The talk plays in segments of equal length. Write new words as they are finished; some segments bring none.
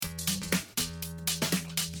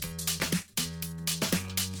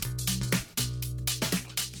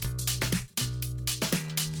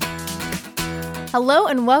Hello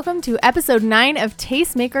and welcome to episode 9 of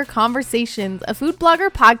Tastemaker Conversations, a food blogger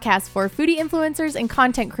podcast for foodie influencers and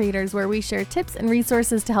content creators where we share tips and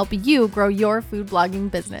resources to help you grow your food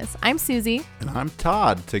blogging business. I'm Susie. And I'm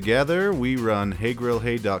Todd. Together we run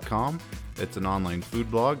HeyGrillHey.com. It's an online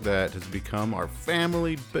food blog that has become our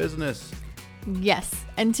family business. Yes,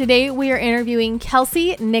 and today we are interviewing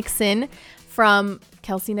Kelsey Nixon from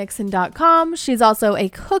KelseyNixon.com. She's also a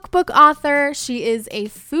cookbook author. She is a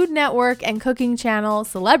Food Network and cooking channel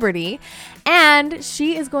celebrity, and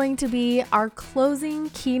she is going to be our closing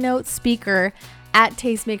keynote speaker at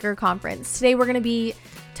Tastemaker Conference. Today we're going to be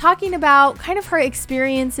talking about kind of her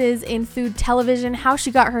experiences in food television, how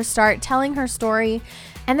she got her start, telling her story,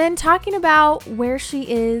 and then talking about where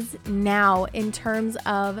she is now in terms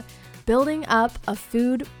of building up a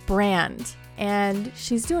food brand. And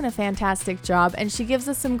she's doing a fantastic job, and she gives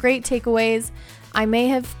us some great takeaways. I may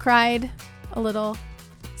have cried a little,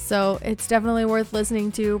 so it's definitely worth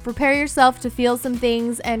listening to. Prepare yourself to feel some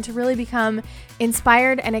things and to really become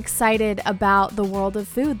inspired and excited about the world of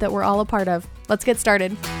food that we're all a part of. Let's get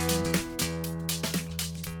started.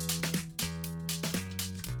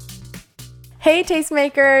 Hey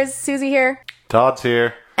Tastemakers, Susie here. Todd's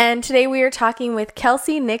here. And today we are talking with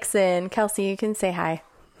Kelsey Nixon. Kelsey, you can say hi.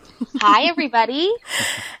 Hi, everybody.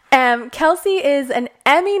 Kelsey is an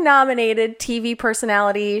Emmy-nominated TV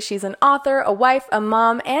personality. She's an author, a wife, a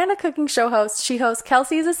mom, and a cooking show host. She hosts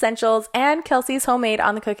Kelsey's Essentials and Kelsey's Homemade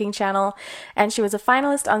on the cooking channel, and she was a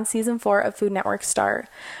finalist on season 4 of Food Network Star.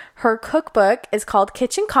 Her cookbook is called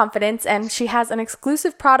Kitchen Confidence, and she has an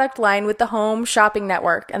exclusive product line with the Home Shopping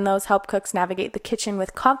Network, and those help cooks navigate the kitchen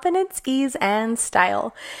with confidence, ease, and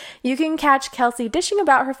style. You can catch Kelsey dishing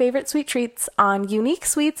about her favorite sweet treats on Unique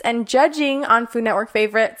Sweets and judging on Food Network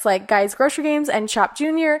favorites like Guy's Grocery Games and Chop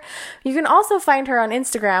Jr. You can also find her on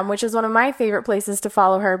Instagram, which is one of my favorite places to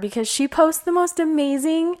follow her because she posts the most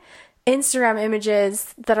amazing Instagram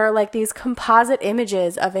images that are like these composite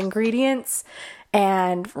images of ingredients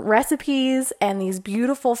and recipes and these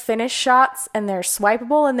beautiful finish shots, and they're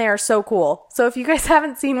swipeable and they are so cool. So if you guys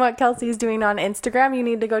haven't seen what Kelsey's doing on Instagram, you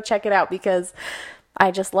need to go check it out because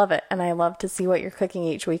I just love it, and I love to see what you're cooking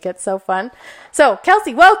each week. It's so fun. So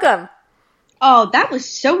Kelsey, welcome. Oh, that was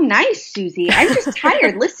so nice, Susie. I'm just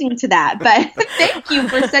tired listening to that, but thank you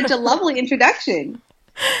for such a lovely introduction.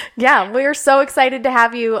 Yeah, we're so excited to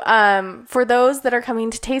have you. For those that are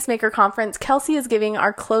coming to Tastemaker Conference, Kelsey is giving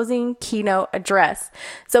our closing keynote address.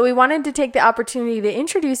 So we wanted to take the opportunity to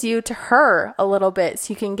introduce you to her a little bit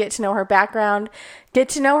so you can get to know her background, get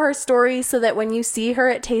to know her story so that when you see her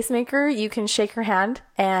at Tastemaker, you can shake her hand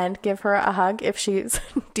and give her a hug if she's...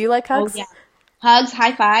 Do you like hugs? Oh, yeah. Hugs,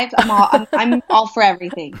 high fives. I'm all for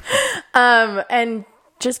everything. And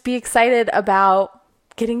just be excited about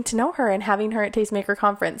getting to know her and having her at Tastemaker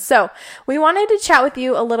Conference. So we wanted to chat with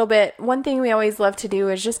you a little bit. One thing we always love to do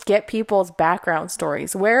is just get people's background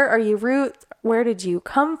stories. Where are you roots? Where did you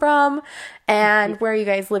come from? And where are you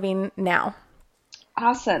guys living now?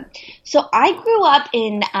 Awesome. So I grew up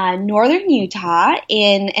in northern Utah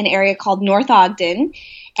in an area called North Ogden.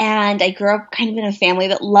 And I grew up kind of in a family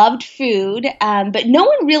that loved food, but no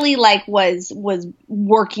one really was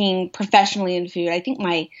working professionally in food. I think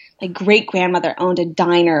my great grandmother owned a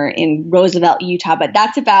diner in Roosevelt, Utah, but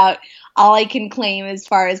that's about all I can claim as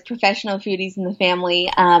far as professional foodies in the family.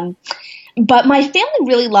 But my family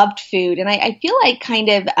really loved food, and I feel like kind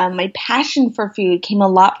of my passion for food came a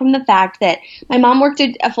lot from the fact that my mom worked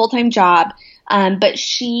a full-time job, but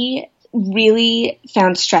she really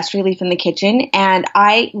found stress relief in the kitchen. And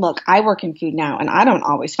I work in food now and I don't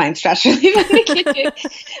always find stress relief in the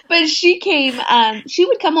kitchen, but she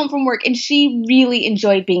would come home from work and she really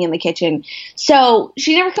enjoyed being in the kitchen. So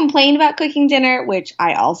she never complained about cooking dinner, which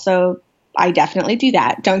I definitely do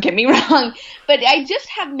that. Don't get me wrong. But I just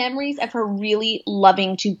have memories of her really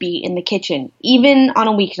loving to be in the kitchen, even on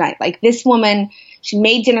a weeknight. Like this woman, she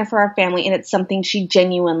made dinner for our family, and it's something she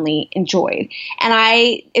genuinely enjoyed. And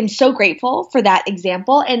I am so grateful for that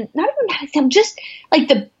example. And not even that example, just like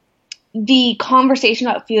the conversation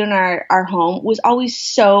about food in our home was always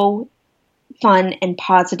so fun and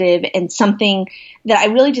positive, and something that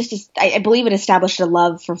I really I believe it established a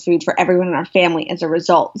love for food for everyone in our family as a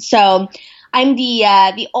result. So I'm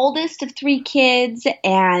the oldest of 3 kids,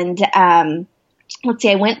 and let's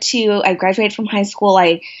see, I graduated from high school.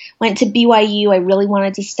 I went to BYU. I really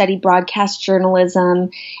wanted to study broadcast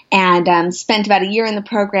journalism, and spent about a year in the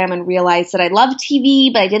program and realized that I loved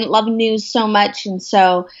TV, but I didn't love news so much. And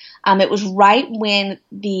so it was right when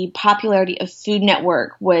the popularity of Food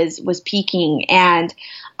Network was peaking, and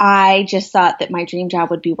I just thought that my dream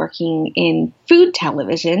job would be working in food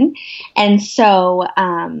television. And so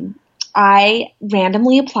I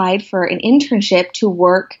randomly applied for an internship to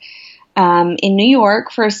work in New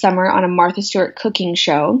York for a summer on a Martha Stewart cooking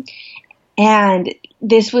show. And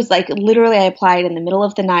this was like literally I applied in the middle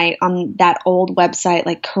of the night on that old website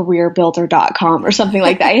like careerbuilder.com or something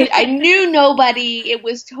like that. I knew nobody. It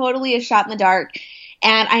was totally a shot in the dark.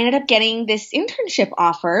 And I ended up getting this internship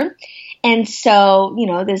offer. And so,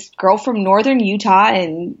 this girl from northern Utah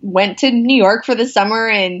and went to New York for the summer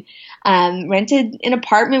and rented an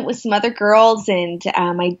apartment with some other girls. And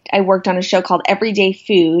I worked on a show called Everyday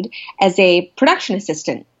Food as a production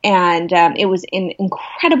assistant. And it was an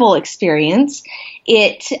incredible experience.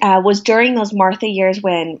 It was during those Martha years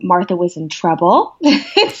when Martha was in trouble.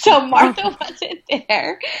 So Martha wasn't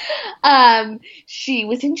there. She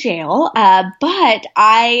was in jail. But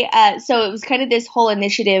so it was kind of this whole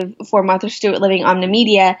initiative for Martha Stewart Living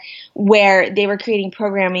Omnimedia where they were creating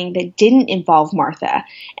programming that didn't involve Martha.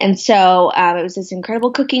 And so it was this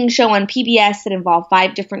incredible cooking show on PBS that involved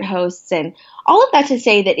 5 different hosts, and all of that to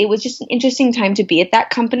say that it was just an interesting time to be at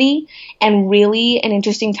that company and really an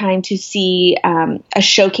interesting time to see a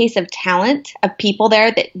showcase of talent of people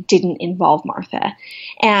there that didn't involve Martha.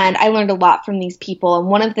 And I learned a lot from these people. And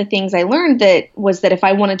one of the things I learned was that if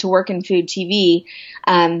I wanted to work in food TV,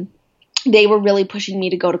 they were really pushing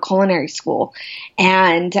me to go to culinary school.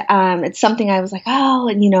 And it's something I was like,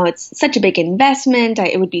 it's such a big investment.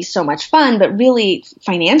 It would be so much fun, but really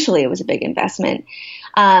financially it was a big investment.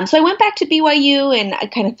 So I went back to BYU and I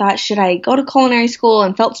kind of thought, should I go to culinary school,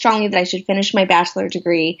 and felt strongly that I should finish my bachelor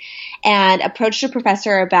degree, and approached a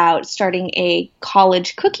professor about starting a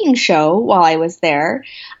college cooking show while I was there.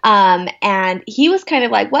 And he was kind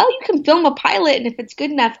of like, well, you can film a pilot, and if it's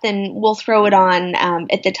good enough, then we'll throw it on.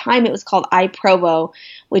 At the time it was called iProvo,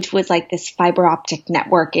 which was like this fiber optic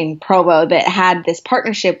network in Provo that had this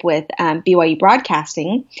partnership with BYU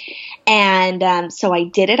Broadcasting. And so I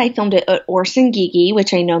did it. I filmed it at Orson Gigi,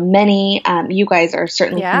 which I know many you guys are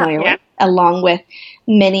certainly familiar with, along with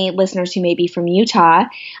many listeners who may be from Utah.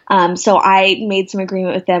 So I made some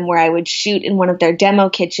agreement with them where I would shoot in one of their demo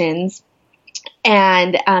kitchens,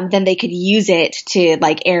 and then they could use it to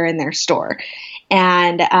like air in their store.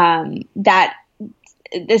 And that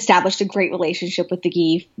established a great relationship with the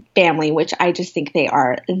Gee family, which I just think they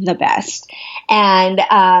are the best.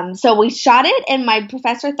 And so we shot it, and my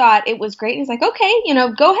professor thought it was great. He's like, okay,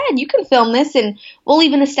 go ahead, you can film this, and we'll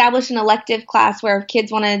even establish an elective class where if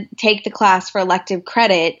kids want to take the class for elective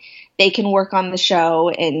credit, they can work on the show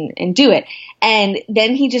and do it. And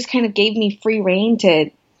then he just kind of gave me free reign to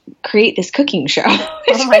create this cooking show.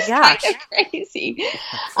 Oh my gosh. Kind of crazy.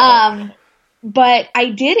 But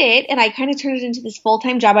I did it, and I kind of turned it into this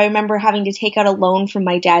full-time job. I remember having to take out a loan from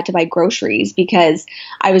my dad to buy groceries because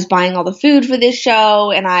I was buying all the food for this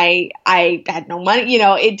show, and I had no money.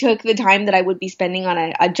 It took the time that I would be spending on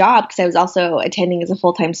a job because I was also attending as a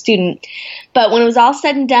full-time student. But when it was all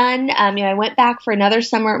said and done, I went back for another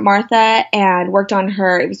summer at Martha and worked on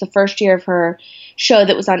it was the first year of her show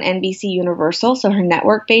that was on NBC Universal, so her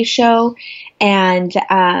network-based show. And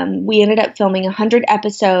we ended up filming 100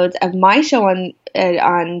 episodes of my show on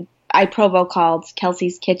iProvo called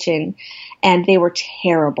Kelsey's Kitchen, and they were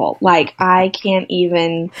terrible. Like, I can't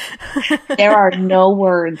even – there are no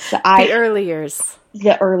words. The early years.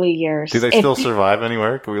 The early years. Do they still survive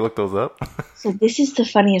anywhere? Can we look those up? So this is the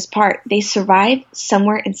funniest part. They survive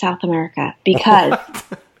somewhere in South America because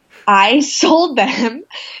I sold them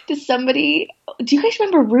to somebody. Do you guys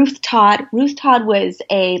remember Ruth Todd? Ruth Todd was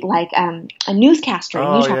a newscaster.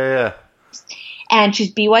 Oh, yeah. And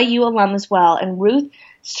she's BYU alum as well. And Ruth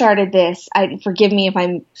started this. Forgive me if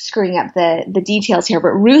I'm screwing up the details here, but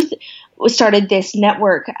Ruth started this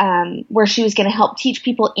network where she was going to help teach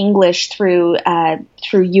people English through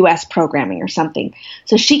U.S. programming or something.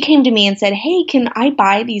 So she came to me and said, "Hey, can I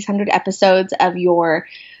buy these 100 episodes of your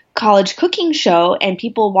college cooking show, and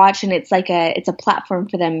people watch, and it's a platform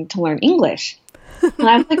for them to learn English?" And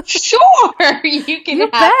I was like, "Sure, you can."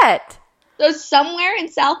 You bet. So somewhere in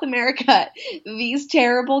South America, these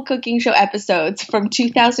terrible cooking show episodes from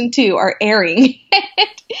 2002 are airing,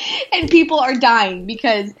 and people are dying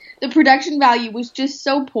because the production value was just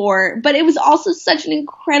so poor. But it was also such an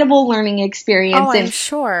incredible learning experience. Oh, I'm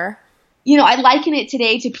sure. I liken it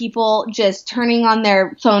today to people just turning on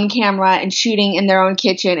their phone camera and shooting in their own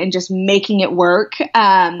kitchen and just making it work.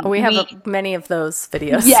 We have many of those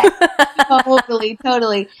videos. Yeah, totally.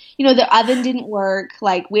 The oven didn't work.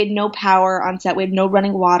 Like, we had no power on set. We had no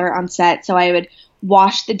running water on set. So I would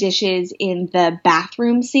wash the dishes in the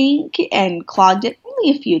bathroom sink and clogged it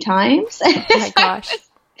only a few times. Oh my gosh.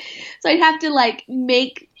 So I'd have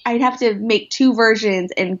to make 2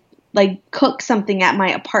 versions and like cook something at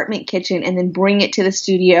my apartment kitchen and then bring it to the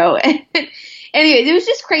studio. Anyways, it was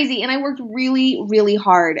just crazy, and I worked really, really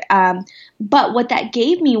hard. But what that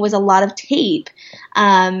gave me was a lot of tape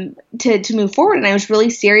to move forward, and I was really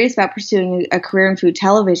serious about pursuing a career in food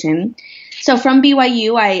television. So from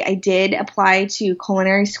BYU, I did apply to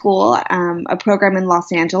culinary school, a program in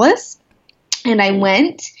Los Angeles, and I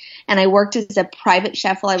went and I worked as a private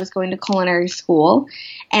chef while I was going to culinary school,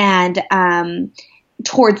 and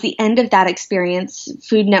towards the end of that experience,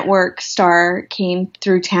 Food Network Star came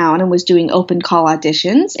through town and was doing open call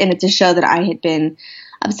auditions. And it's a show that I had been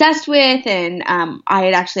obsessed with. And I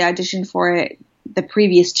had actually auditioned for it the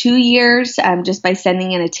previous 2 years just by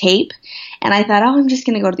sending in a tape. And I thought, I'm just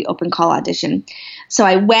going to go to the open call audition. So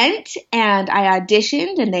I went and I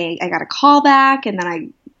auditioned, and I got a call back. And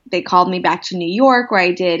then they called me back to New York, where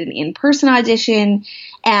I did an in-person audition.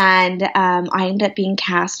 And I ended up being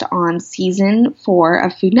cast on season 4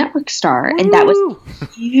 of Food Network Star. And that was a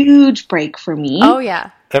huge break for me. Oh,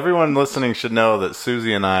 yeah. Everyone listening should know that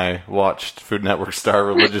Susie and I watched Food Network Star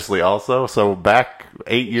religiously also. So back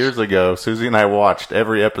 8 years ago, Susie and I watched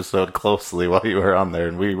every episode closely while you were on there.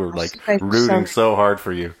 And we were like rooting so hard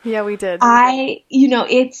for you. Yeah, we did.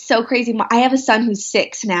 It's so crazy. I have a son who's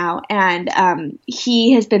 6 now, and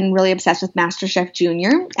he has been really obsessed with MasterChef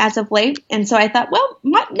Junior as of late. And so I thought, well,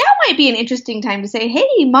 now might be an interesting time to say,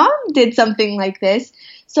 hey, Mom did something like this.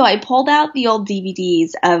 So I pulled out the old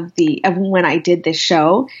DVDs of when I did this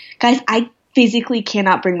show. Guys, I physically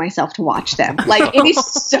cannot bring myself to watch them. Like, it is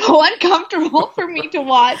so uncomfortable for me to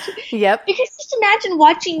watch. Yep. Because just imagine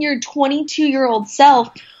watching your 22-year-old self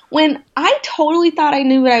when I totally thought I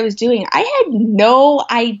knew what I was doing. I had no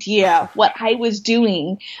idea what I was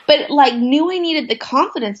doing, but like knew I needed the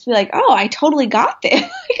confidence to be like, oh, I totally got this.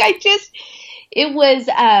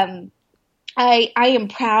 I am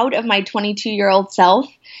proud of my 22-year-old self,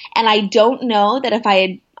 and I don't know that if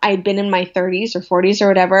I had been in my 30s or 40s or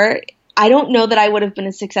whatever, I don't know that I would have been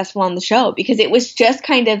as successful on the show, because it was just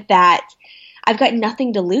kind of that I've got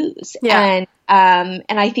nothing to lose. Yeah. And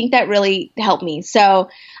I think that really helped me. So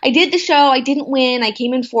I did the show. I didn't win. I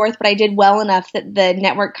came in 4th, but I did well enough that the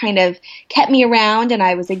network kind of kept me around, and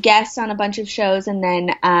I was a guest on a bunch of shows. And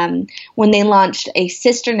then when they launched a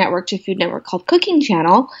sister network to Food Network called Cooking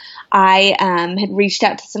Channel, I had reached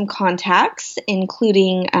out to some contacts,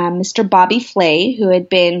 including Mr. Bobby Flay, who had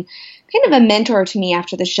been kind of a mentor to me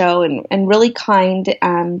after the show and really kind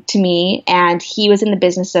to me. And he was in the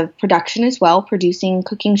business of production as well, producing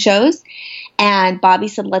cooking shows. And Bobby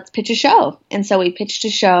said, let's pitch a show. And so we pitched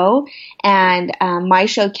a show. And my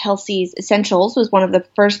show, Kelsey's Essentials, was one of the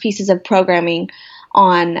first pieces of programming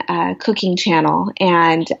on Cooking Channel.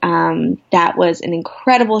 And that was an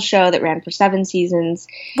incredible show that ran for 7 seasons.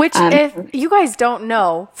 Which, if you guys don't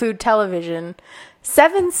know food television,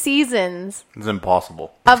 7 seasons It's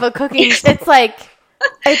impossible. of a cooking, it's like,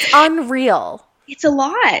 it's unreal. It's a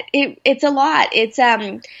lot. It's a lot.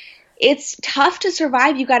 It's tough to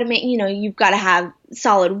survive. You got to you've got to have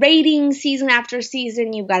solid ratings season after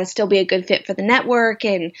season. You've got to still be a good fit for the network.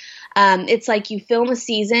 And it's like you film a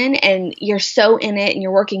season and you're so in it and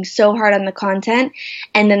you're working so hard on the content.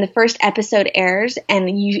 And then the first episode airs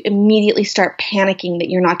and you immediately start panicking that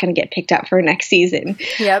you're not going to get picked up for next season.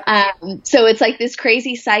 Yep. So it's like this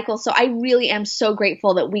crazy cycle. So I really am so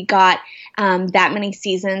grateful that we got that many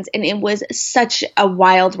seasons, and it was such a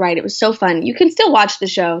wild ride. It was so fun. You can still watch the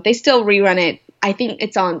show. They still rerun it. I think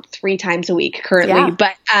it's on 3 times a week currently,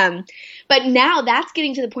 but now that's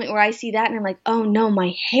getting to the point where I see that and I'm like, oh no,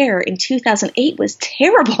 my hair in 2008 was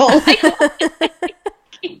terrible. But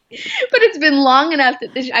it's been long enough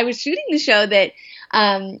that I was shooting the show that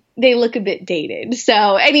they look a bit dated.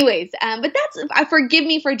 So anyways, but forgive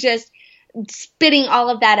me for just spitting all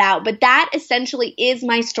of that out, but that essentially is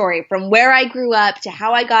my story from where I grew up to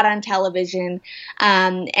how I got on television,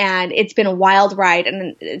 and it's been a wild ride,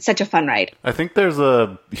 and it's such a fun ride. I think there's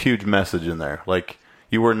a huge message in there. Like,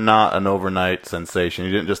 you were not an overnight sensation.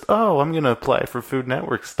 You didn't just, I'm going to apply for Food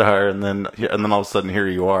Network Star, and then all of a sudden here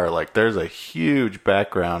you are. Like, there's a huge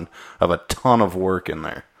background of a ton of work in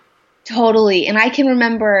there. Totally. And I can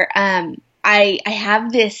remember I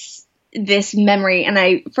have this memory,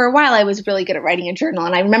 and for a while I was really good at writing a journal,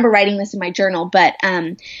 and I remember writing this in my journal, but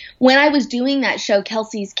when I was doing that show,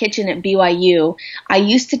 Kelsey's Kitchen at BYU, I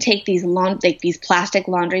used to take these plastic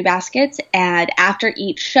laundry baskets, and after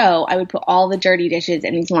each show, I would put all the dirty dishes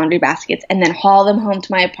in these laundry baskets and then haul them home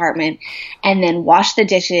to my apartment and then wash the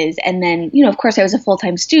dishes, and then, of course, I was a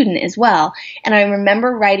full-time student as well, and I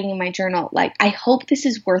remember writing in my journal, like, I hope this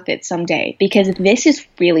is worth it someday, because this is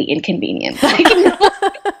really inconvenient. Like,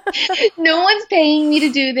 No one's paying me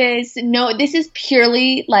to do this. No, this is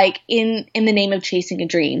purely like in the name of chasing a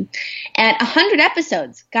dream. And 100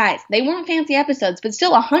 episodes, guys, they weren't fancy episodes, but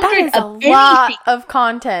still 100 that is of a lot of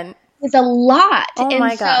content. Is a lot. Oh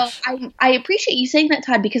my gosh. I appreciate you saying that,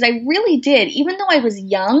 Todd, because I really did. Even though I was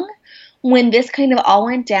young when this kind of all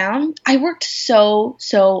went down, I worked so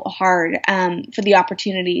hard for the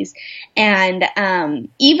opportunities. And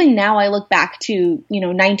even now I look back to,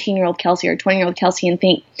 19-year-old Kelsey or 20-year-old Kelsey and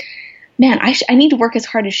think, man, I need to work as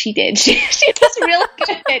hard as she did. She was really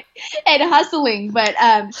good at hustling, but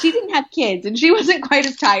she didn't have kids and she wasn't quite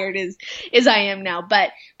as tired as I am now.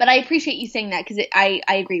 But I appreciate you saying that because I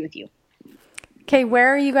agree with you. Okay,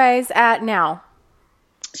 where are you guys at now?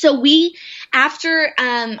 So after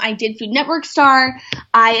I did Food Network Star,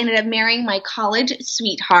 I ended up marrying my college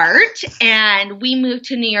sweetheart, and we moved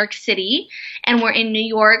to New York City, and we're in New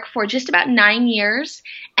York for just about 9 years.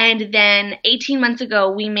 And then 18 months ago,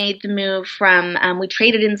 we made the move from, we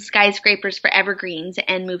traded in skyscrapers for evergreens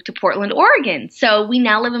and moved to Portland, Oregon. So we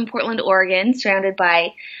now live in Portland, Oregon, surrounded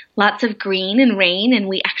by lots of green and rain, and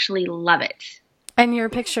we actually love it. And your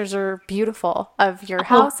pictures are beautiful of your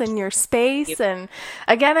house and your space. And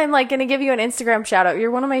again, I'm like going to give you an Instagram shout out.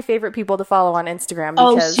 You're one of my favorite people to follow on Instagram.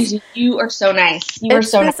 Because Susan, you are so nice. You are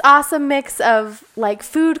so nice. It's this awesome mix of like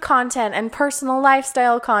food content and personal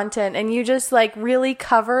lifestyle content. And you just like really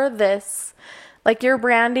cover this. Like your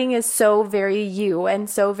branding is so very you and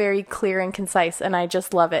so very clear and concise. And I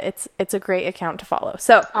just love it. It's a great account to follow.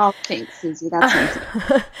 So, oh, thanks, Susie. That's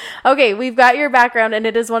nice. Okay, we've got your background and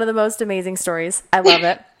it is one of the most amazing stories. I love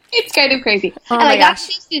it. It's kind of crazy. Oh and my I got gosh.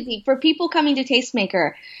 to say, Susie, for people coming to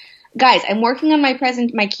Tastemaker, guys, I'm working on my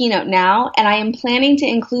keynote now, and I am planning to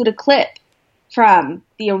include a clip from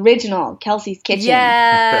the original Kelsey's Kitchen.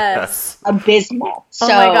 Yes. Abysmal. Oh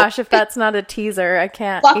my gosh, if that's not a teaser, I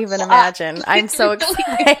can't even imagine. I'm so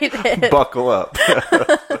excited. Buckle up.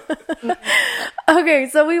 Okay,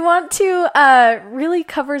 so we want to really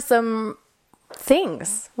cover some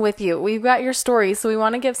things with you. We've got your story, so we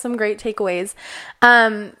want to give some great takeaways.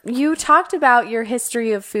 You talked about your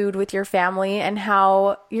history of food with your family and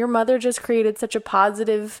how your mother just created such a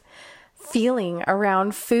positive feeling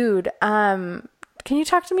around food. Can you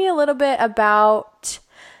talk to me a little bit about,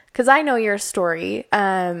 because I know your story,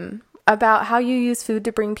 about how you use food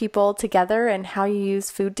to bring people together and how you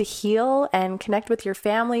use food to heal and connect with your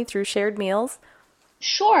family through shared meals?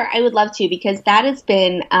 Sure, I would love to, because that has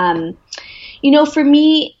been, for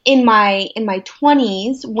me in my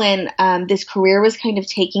 20s when this career was kind of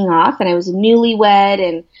taking off and I was a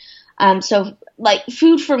newlywed, and so like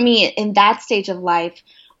food for me in that stage of life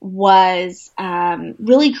was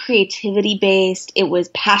really creativity based. It was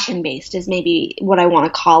passion based is maybe what I want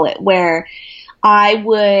to call it, where I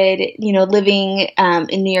would, living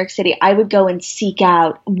in New York City, I would go and seek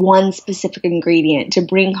out one specific ingredient to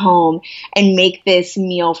bring home and make this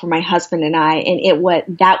meal for my husband and I.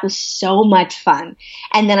 And that was so much fun.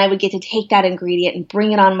 And then I would get to take that ingredient and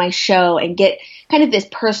bring it on my show and get kind of this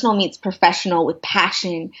personal meets professional with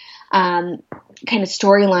passion kind of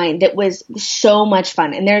storyline that was so much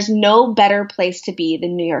fun. And there's no better place to be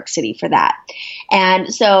than New York City for that.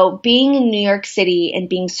 And so being in New York City and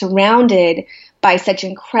being surrounded by such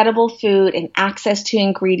incredible food and access to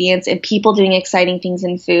ingredients and people doing exciting things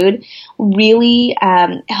in food really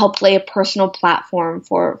helped lay a personal platform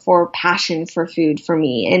for passion for food for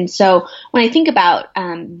me. And so when I think about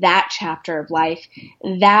that chapter of life,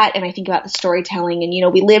 and I think about the storytelling,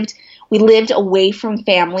 and we lived away from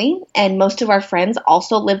family, and most of our friends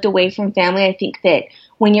also lived away from family. I think that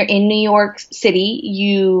when you're in New York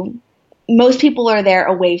City, most people are there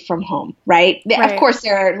away from home, right? Of course,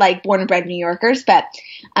 they're like born and bred New Yorkers, but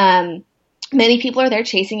many people are there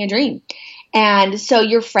chasing a dream. And so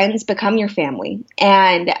your friends become your family.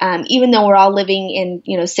 And even though we're all living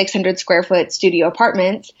in 600 square foot studio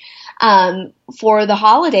apartments, for the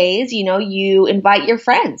holidays, you invite your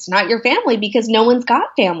friends, not your family, because no one's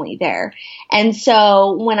got family there. And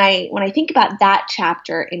so when I think about that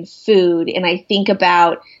chapter in food, and I think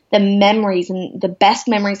about the memories, and the best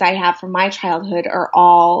memories I have from my childhood are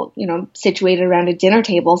all, situated around a dinner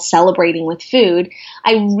table celebrating with food,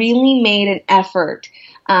 I really made an effort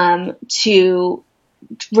to,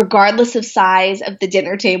 regardless of size of the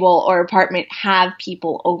dinner table or apartment, have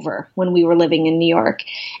people over when we were living in New York.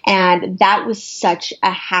 And that was such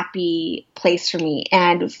a happy place for me.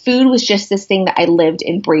 And food was just this thing that I lived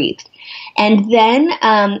and breathed. And then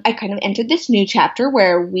I kind of entered this new chapter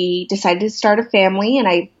where we decided to start a family, and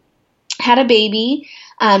I had a baby.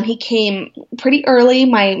 He came pretty early.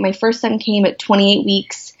 My first son came at 28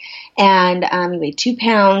 weeks. And he weighed 2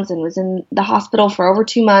 pounds and was in the hospital for over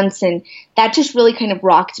 2 months. And that just really kind of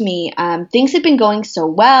rocked me. Things had been going so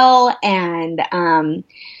well. And,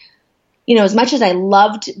 as much as I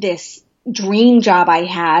loved this dream job I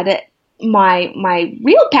had, my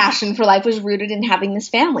real passion for life was rooted in having this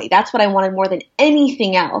family. That's what I wanted more than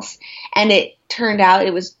anything else. And it turned out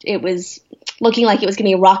it was looking like it was going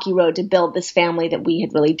to be a rocky road to build this family that we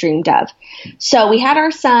had really dreamed of. So we had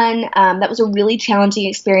our son. That was a really challenging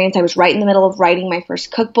experience. I was right in the middle of writing my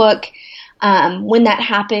first cookbook when that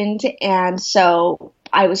happened. And so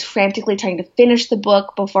I was frantically trying to finish the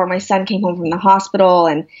book before my son came home from the hospital.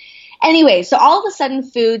 And anyway, so all of a sudden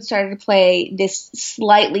food started to play this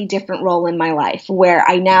slightly different role in my life, where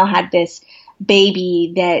I now had this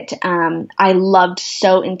baby that I loved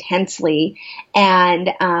so intensely. And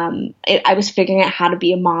I was figuring out how to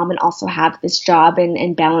be a mom and also have this job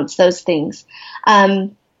and balance those things.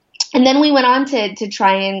 And then we went on to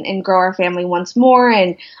try and grow our family once more.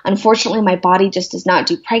 And unfortunately, my body just does not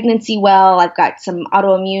do pregnancy well. I've got some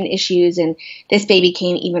autoimmune issues, and this baby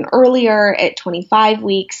came even earlier at 25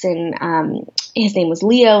 weeks. And his name was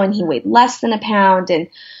Leo, and he weighed less than a pound. And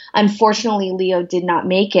unfortunately, Leo did not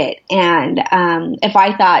make it. And if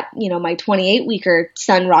I thought, my 28-weeker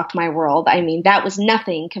son rocked my world, I mean, that was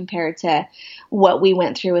nothing compared to what we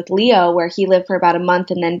went through with Leo, where he lived for about a month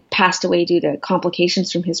and then passed away due to complications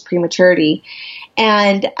from his prematurity.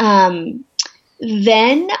 And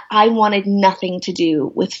then I wanted nothing to do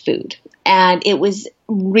with food. And it was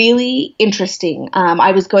really interesting.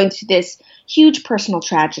 I was going through this huge personal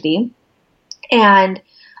tragedy, and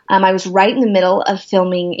I was right in the middle of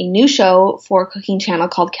filming a new show for a cooking channel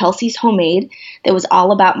called Kelsey's Homemade that was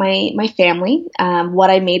all about my family, what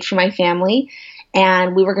I made for my family.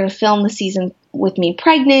 And we were going to film the season with me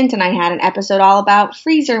pregnant, and I had an episode all about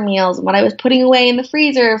freezer meals and what I was putting away in the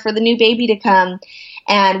freezer for the new baby to come.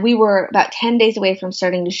 And we were about 10 days away from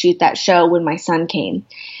starting to shoot that show when my son came.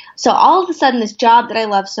 So all of a sudden, this job that I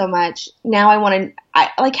love so much, now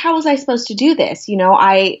how was I supposed to do this?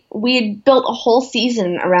 We had built a whole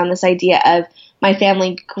season around this idea of my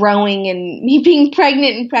family growing and me being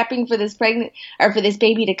pregnant and prepping for this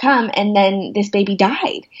baby to come. And then this baby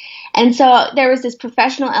died. And so there was this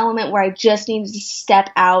professional element where I just needed to step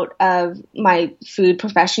out of my food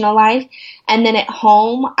professional life. And then at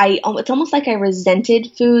home, it's almost like I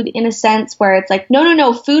resented food in a sense, where it's like,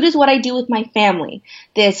 no, food is what I do with my family.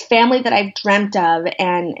 This family that I've dreamt of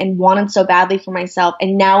and wanted so badly for myself.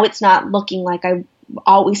 And now it's not looking like I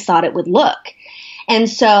always thought it would look. And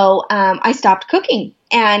so I stopped cooking,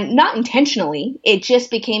 and not intentionally. It just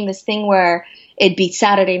became this thing where it'd be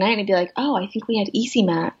Saturday night and I'd be like, oh, I think we had Easy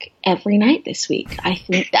Mac every night this week. I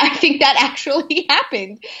think that actually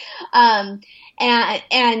happened. As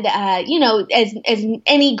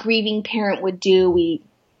any grieving parent would do, we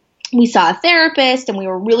saw a therapist, and we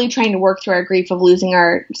were really trying to work through our grief of losing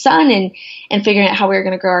our son and figuring out how we were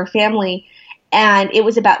going to grow our family. And it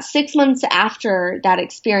was about 6 months after that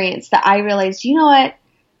experience that I realized, you know what?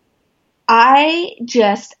 I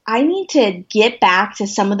need to get back to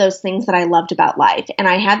some of those things that I loved about life. And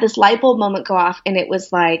I had this light bulb moment go off, and it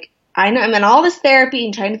was like, I know I'm in all this therapy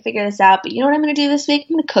and trying to figure this out, but you know what I'm going to do this week?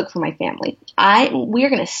 I'm going to cook for my family. We are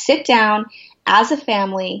going to sit down as a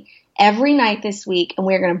family every night this week, and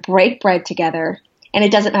we're going to break bread together. And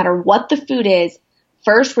it doesn't matter what the food is.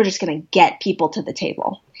 First, we're just going to get people to the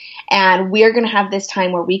table. And we're going to have this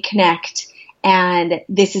time where we connect, and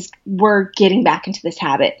we're getting back into this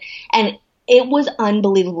habit. And it was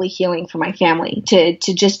unbelievably healing for my family to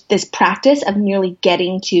just this practice of merely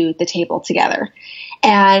getting to the table together.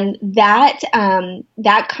 And that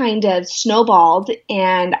kind of snowballed,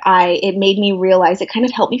 and it made me realize, it kind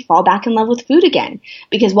of helped me fall back in love with food again,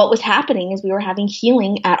 because what was happening is we were having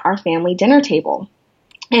healing at our family dinner table.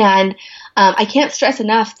 And I can't stress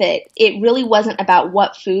enough that it really wasn't about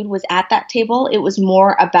what food was at that table. It was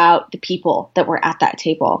more about the people that were at that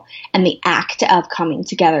table and the act of coming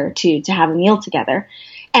together to have a meal together.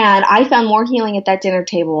 And I found more healing at that dinner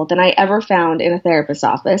table than I ever found in a therapist's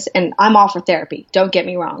office. And I'm all for therapy. Don't get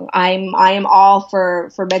me wrong. I am all for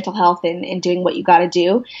mental health and doing what you got to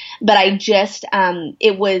do. But I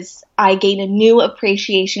gained a new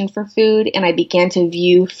appreciation for food, and I began to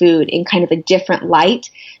view food in kind of a different light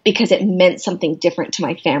because it meant something different to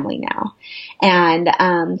my family now.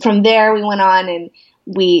 And from there, we went on and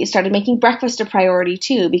we started making breakfast a priority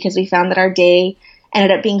too, because we found that our day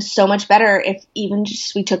ended up being so much better if even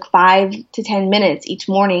just we took 5 to 10 minutes each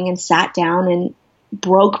morning and sat down and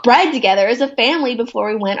broke bread together as a family before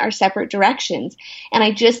we went our separate directions. And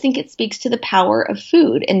I just think it speaks to the power of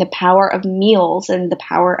food and the power of meals and the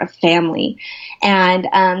power of family.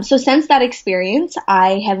 And so since that experience,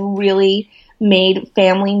 I have really made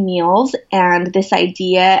family meals and this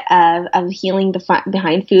idea of healing the front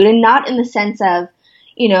behind food, and not in the sense of,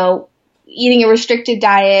 eating a restricted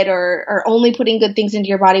diet or only putting good things into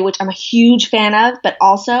your body, which I'm a huge fan of, but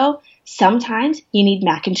also sometimes you need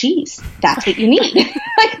mac and cheese. That's what you need.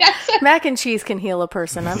 Mac and cheese can heal a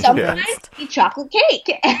person. I'm sometimes convinced. you need chocolate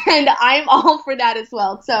cake, and I'm all for that as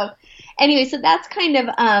well. So anyway, so that's kind of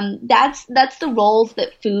that's the roles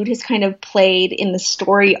that food has kind of played in the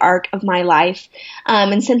story arc of my life.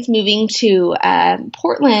 And since moving to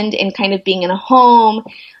Portland and kind of being in a home,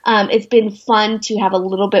 it's been fun to have a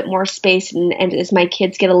little bit more space, and as my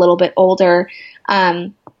kids get a little bit older,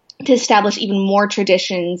 to establish even more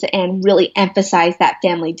traditions and really emphasize that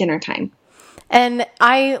family dinner time. And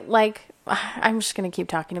I'm just going to keep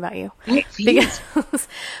talking about you because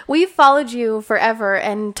we've followed you forever.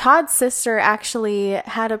 And Todd's sister actually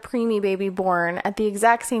had a preemie baby born at the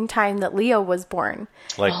exact same time that Leo was born.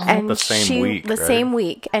 And the same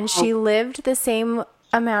week. And she lived the same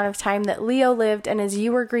amount of time that Leo lived. And as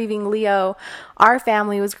you were grieving Leo, our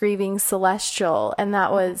family was grieving Celestial. And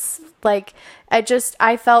that was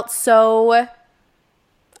I felt so,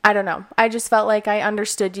 I don't know. I just felt like I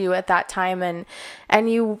understood you at that time,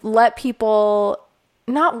 and you let people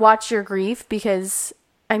not watch your grief because,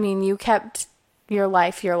 you kept your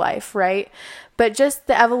life, right? But just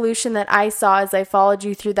the evolution that I saw as I followed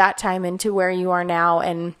you through that time into where you are now,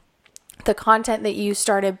 and the content that you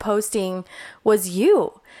started posting was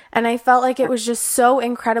you. And I felt like it was just so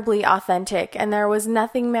incredibly authentic, and there was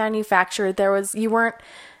nothing manufactured. You weren't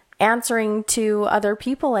answering to other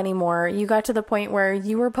people anymore. You got to the point where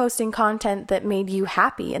you were posting content that made you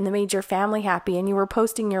happy and that made your family happy, and you were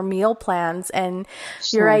posting your meal plans and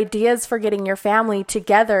your ideas for getting your family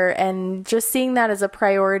together, and just seeing that as a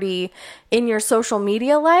priority in your social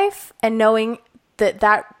media life, and knowing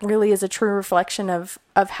that really is a true reflection of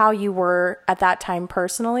how you were at that time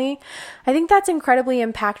personally. I think that's incredibly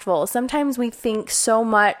impactful. Sometimes we think so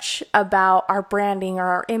much about our branding or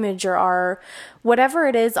our image or our whatever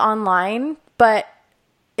it is online, but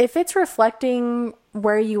if it's reflecting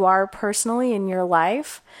where you are personally in your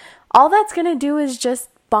life, all that's going to do is just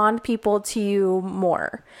bond people to you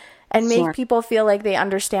more and make people feel like they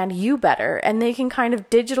understand you better, and they can kind of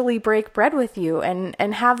digitally break bread with you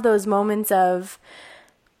and have those moments of,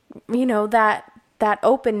 that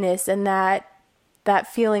openness and that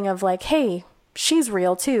feeling of like, hey, she's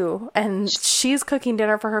real too, and she's cooking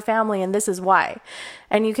dinner for her family, and this is why.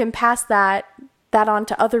 And you can pass that on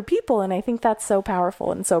to other people, and I think that's so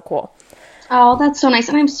powerful and so cool. Oh, that's so nice.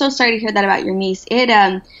 And I'm so sorry to hear that about your niece.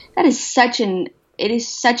 That is such an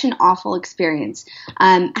awful experience,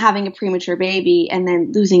 having a premature baby and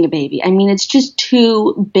then losing a baby. It's just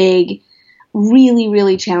two big, really,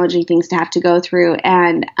 really challenging things to have to go through.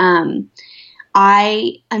 And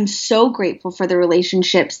I am so grateful for the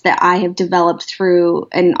relationships that I have developed through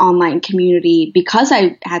an online community because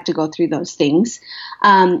I had to go through those things.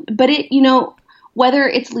 But whether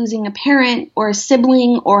it's losing a parent or a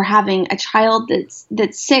sibling or having a child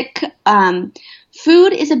that's sick,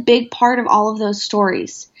 food is a big part of all of those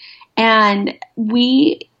stories. And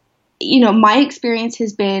my experience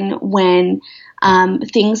has been when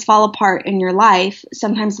things fall apart in your life,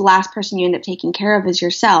 sometimes the last person you end up taking care of is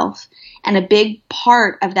yourself. And a big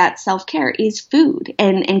part of that self-care is food,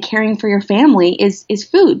 and caring for your family is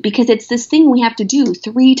food, because it's this thing we have to do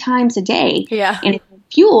 3 times a day. Yeah. And it's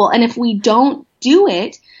fuel. And if we don't do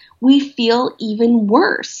it, we feel even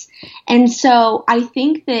worse. And so I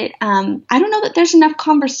think that, I don't know that there's enough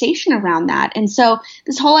conversation around that. And so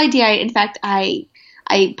this whole idea, in fact, I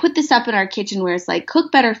put this up in our kitchen where it's like,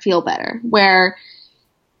 cook better, feel better,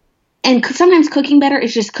 and sometimes cooking better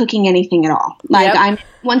is just cooking anything at all. I'm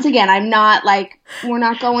not like, we're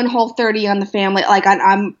not going Whole30 on the family. Like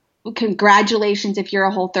I'm congratulations if you're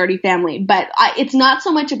a Whole30 family, but it's not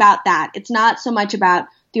so much about that. It's not so much about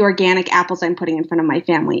the organic apples I'm putting in front of my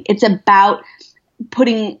family. It's about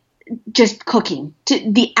cooking,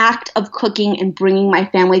 to the act of cooking and bringing my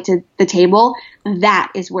family to the table.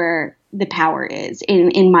 That is where the power is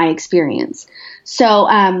in my experience. So,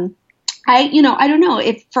 I don't know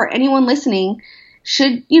if for anyone listening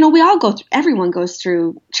everyone goes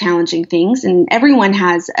through challenging things, and everyone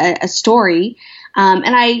has a story. And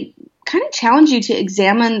I kind of challenge you to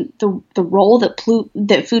examine the role that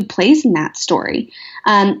food plays in that story.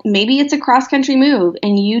 Maybe it's a cross-country move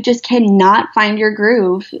and you just cannot find your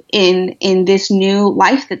groove in this new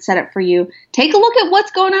life that's set up for you. Take a look at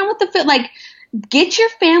what's going on with the food. Like, get your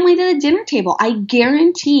family to the dinner table. I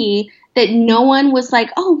guarantee that no one was like,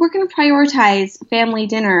 oh, we're going to prioritize family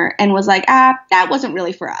dinner, and was like, that wasn't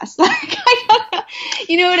really for us. Like, I don't know.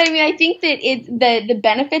 You know what I mean? I think that the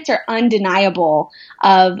benefits are undeniable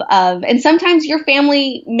and sometimes your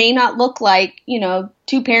family may not look like,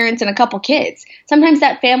 2 parents and a couple kids. Sometimes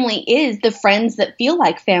that family is the friends that feel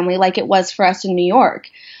like family, like it was for us in New York.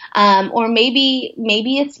 Or maybe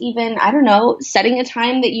it's even, I don't know, setting a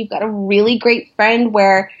time that you've got a really great friend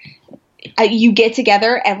where you get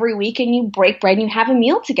together every week and you break bread and you have a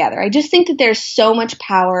meal together. I just think that there's so much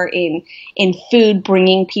power in food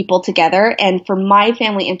bringing people together. And for my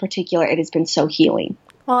family in particular, it has been so healing.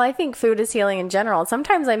 Well, I think food is healing in general.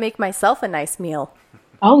 Sometimes I make myself a nice meal.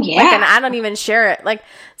 Oh, yeah. And I don't even share it. Like,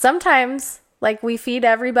 sometimes, we feed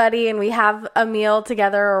everybody and we have a meal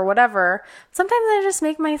together or whatever. Sometimes I just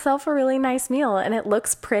make myself a really nice meal and it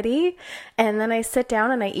looks pretty. And then I sit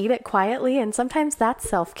down and I eat it quietly. And sometimes that's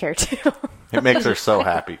self-care too. It makes her so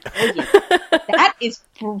happy. That is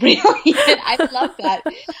brilliant. I love that.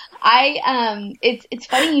 It's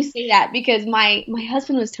funny you say that because my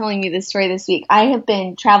husband was telling me this story this week. I have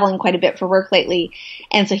been traveling quite a bit for work lately.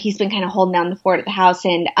 And so he's been kind of holding down the fort at the house.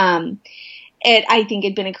 And, I think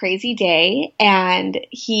it'd been a crazy day, and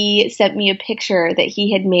he sent me a picture that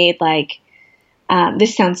he had made,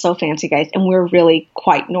 this sounds so fancy, guys, and we're really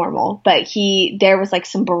quite normal, but there was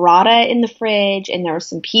some burrata in the fridge, and there were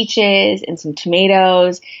some peaches and some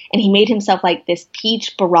tomatoes, and he made himself this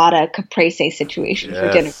peach burrata caprese situation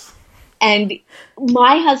for dinner. And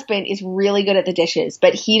my husband is really good at the dishes,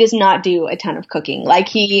 but he does not do a ton of cooking.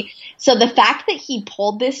 So the fact that he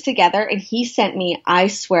pulled this together and he sent me, I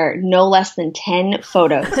swear, no less than 10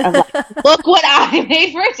 photos of look what I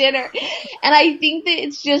made for dinner. And I think that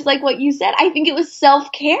it's just like what you said. I think it was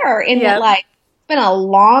self-care in that it's been a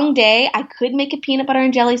long day. I could make a peanut butter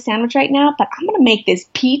and jelly sandwich right now, but I'm going to make this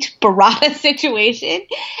peach burrata situation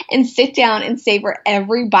and sit down and savor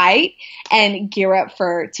every bite and gear up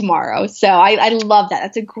for tomorrow. So I love that.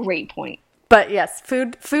 That's a great point. But yes,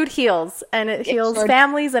 food heals, and it heals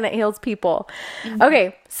families and it heals people.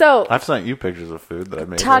 Okay, so I've sent you pictures of food that I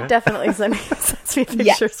made. Todd definitely sends me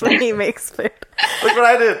pictures when he makes food. Look what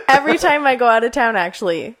I did. Every time I go out of town,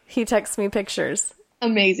 actually, he texts me pictures.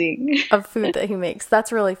 Amazing. Of food that he makes.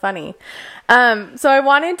 That's really funny. So I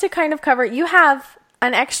wanted to kind of cover, you have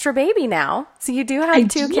an extra baby now. So you do have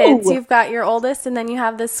two kids. You've got your oldest, and then you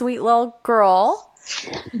have this sweet little girl.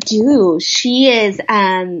 I do. She is,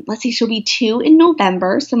 she'll be 2 in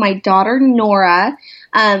November. So my daughter, Nora,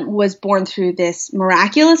 was born through this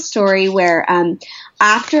miraculous story where,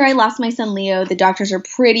 after I lost my son, Leo, the doctors are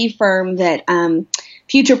pretty firm that,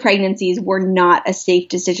 future pregnancies were not a safe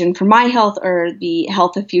decision for my health or the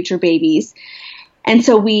health of future babies. And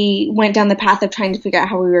so we went down the path of trying to figure out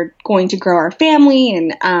how we were going to grow our family.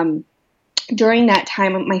 And, during that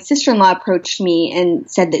time, my sister-in-law approached me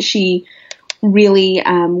and said that she really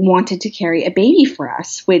wanted to carry a baby for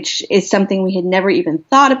us, which is something we had never even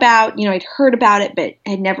thought about. I'd heard about it, but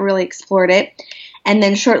had never really explored it. And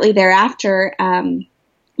then shortly thereafter,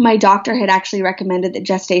 my doctor had actually recommended that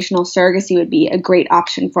gestational surrogacy would be a great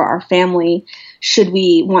option for our family should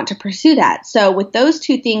we want to pursue that. So with those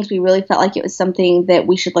 2 things, we really felt like it was something that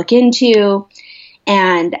we should look into.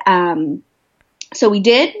 And so we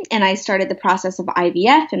did, and I started the process of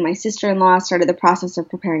IVF, and my sister-in-law started the process of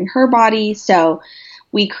preparing her body. So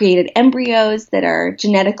we created embryos that are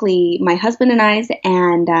genetically my husband and I's,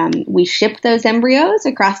 and we shipped those embryos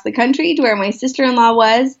across the country to where my sister-in-law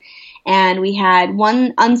was. And we had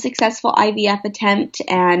one unsuccessful IVF attempt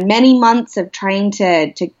and many months of trying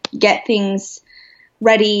to get things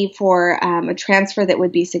ready for a transfer that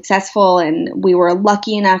would be successful. And we were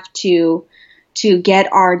lucky enough to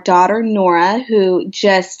get our daughter, Nora, who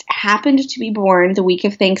just happened to be born the week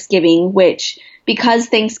of Thanksgiving, which, because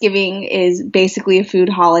Thanksgiving is basically a food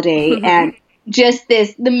holiday, and just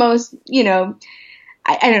the most,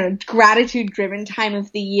 I don't know, gratitude-driven time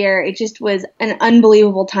of the year. It just was an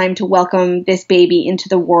unbelievable time to welcome this baby into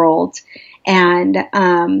the world. And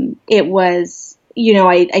it was,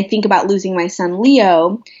 I think about losing my son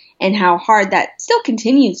Leo and how hard that still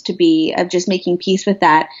continues to be, of just making peace with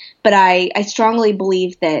that. But I strongly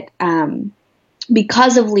believe that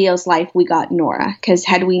because of Leo's life, we got Nora. Because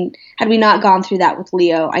had we not gone through that with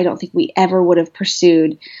Leo, I don't think we ever would have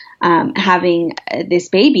pursued having this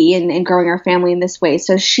baby and growing our family in this way.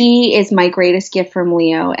 So she is my greatest gift from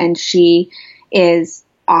Leo, and she is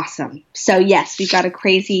awesome. So yes, we've got a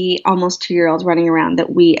crazy almost 2-year-old running around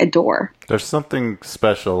that we adore. There's something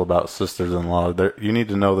special about sisters-in-law. You need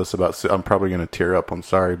to know this about, I'm probably going to tear up, I'm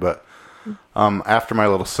sorry, but after my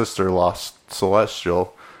little sister lost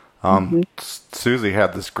Celestial, Susie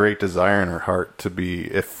had this great desire in her heart to be,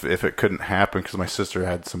 if it couldn't happen, because my sister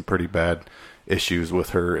had some pretty bad issues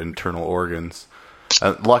with her internal organs.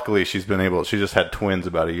 Luckily, she just had twins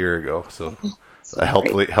about a year ago, so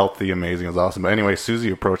healthy, amazing, is awesome. But anyway,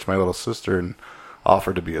 Susie approached my little sister and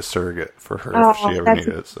offered to be a surrogate for her if she ever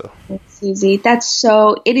needed it. So, Susie,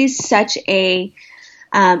 it is such a,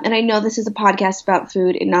 and I know this is a podcast about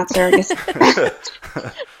food and not surrogacy,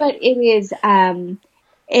 but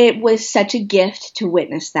it was such a gift to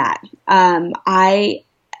witness that. And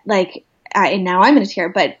now I'm going to tear,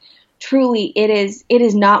 but truly it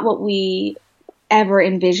is not what we ever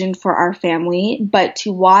envisioned for our family, but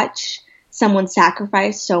to watch someone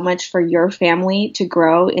sacrifice so much for your family to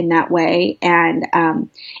grow in that way. And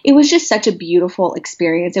it was just such a beautiful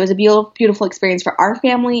experience. It was a beautiful experience for our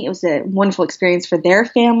family. It was a wonderful experience for their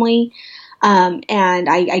family. And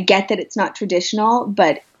I get that it's not traditional,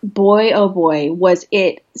 but boy, oh boy, was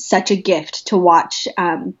it such a gift to watch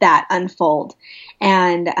that unfold.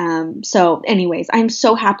 And so anyways, I'm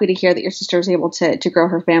so happy to hear that your sister was able to grow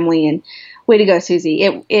her family, and way to go, Susie.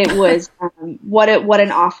 It was what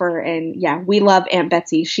an offer. And yeah, we love Aunt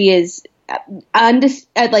Betsy. She is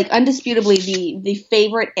undisputably the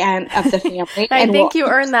favorite aunt of the family. I think you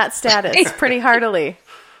earned that status pretty heartily.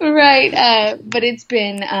 Right. But it's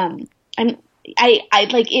been,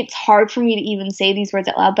 it's hard for me to even say these words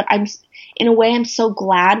out loud, but in a way, I'm so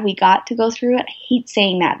glad we got to go through it. I hate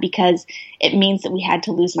saying that because it means that we had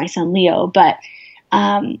to lose my son, Leo. But,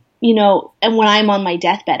 and when I'm on my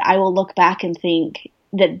deathbed, I will look back and think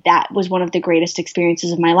that was one of the greatest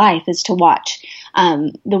experiences of my life, is to watch,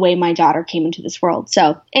 the way my daughter came into this world.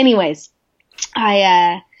 So anyways,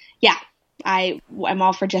 I'm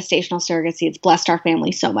all for gestational surrogacy. It's blessed our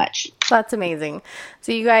family so much. That's amazing.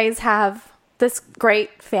 So you guys have this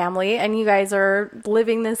great family, and you guys are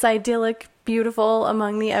living this idyllic, beautiful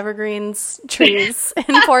among the evergreens trees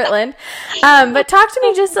in Portland. But talk to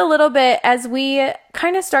me just a little bit as we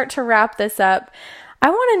kind of start to wrap this up.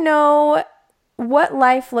 I want to know what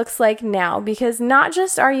life looks like now, because not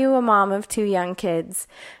just are you a mom of 2 young kids,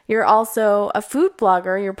 you're also a food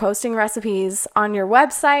blogger. You're posting recipes on your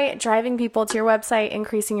website, driving people to your website,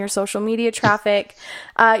 increasing your social media traffic.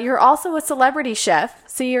 You're also a celebrity chef,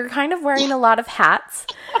 so you're kind of wearing a lot of hats.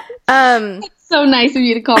 It's so nice of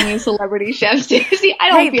you to call me a celebrity chef, Stacey. I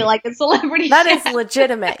don't feel like a celebrity chef. That is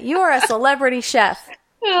legitimate. You are a celebrity chef.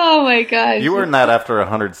 Oh my gosh. You earned that after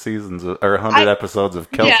 100 seasons or 100 episodes of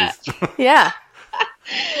Kelsey's. Yeah.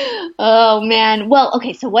 Oh man. Well,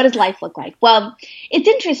 okay. So what does life look like? Well, it's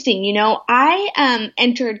interesting. I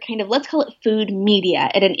entered kind of, let's call it food media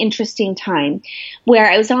at an interesting time, where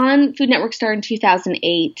I was on Food Network Star in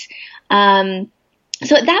 2008.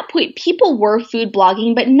 So at that point, people were food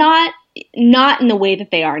blogging, but not in the way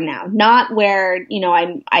that they are now. Not where,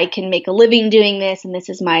 I can make a living doing this and this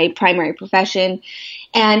is my primary profession.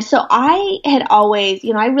 And so I had always,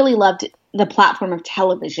 I really loved the platform of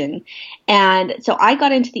television. And so I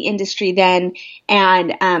got into the industry then,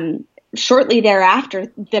 and shortly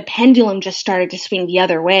thereafter, the pendulum just started to swing the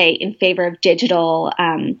other way in favor of digital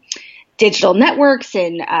networks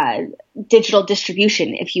and digital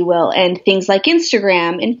distribution, if you will, and things like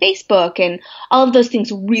Instagram and Facebook and all of those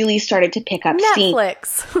things really started to pick up steam.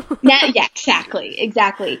 Netflix. Yeah,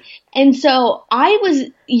 exactly. And so I was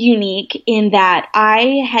unique in that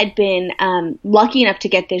I had been lucky enough to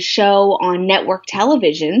get this show on network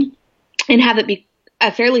television and have it be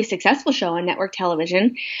a fairly successful show on network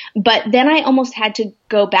television. But then I almost had to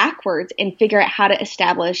go backwards and figure out how to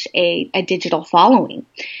establish a digital following.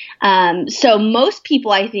 So most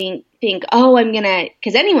people, I think,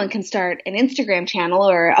 because anyone can start an Instagram channel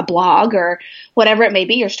or a blog or whatever it may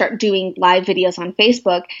be, or start doing live videos on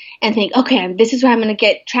Facebook and think, okay, this is where I'm going to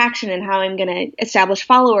get traction and how I'm going to establish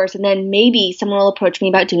followers. And then maybe someone will approach me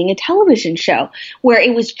about doing a television show, where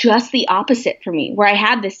it was just the opposite for me, where I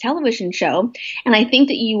had this television show. And I think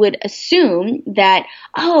that you would assume that,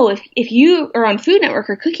 if you are on Food Network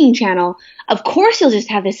or Cooking Channel, of course you'll just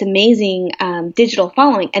have this amazing digital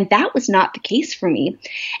following. And that was not the case for me.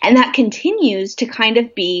 And that continues to kind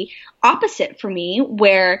of be opposite for me,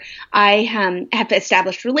 where I have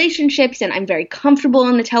established relationships and I'm very comfortable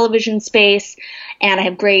in the television space, and I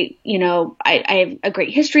have great, I have a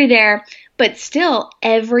great history there. But still,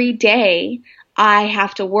 every day I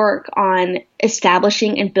have to work on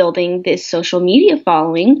establishing and building this social media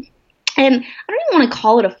following. And I don't even want to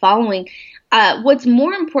call it a following. what's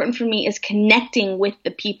more important for me is connecting with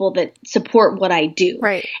the people that support what I do.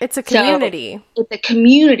 Right. It's a community. So it's a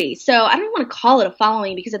community. So I don't want to call it a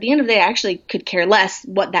following, because at the end of the day, I actually could care less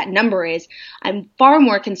what that number is. I'm far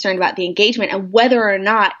more concerned about the engagement and whether or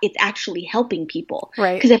not it's actually helping people.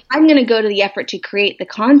 Right. Because if I'm going to go to the effort to create the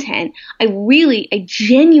content, I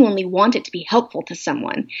genuinely want it to be helpful to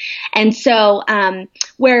someone. And so,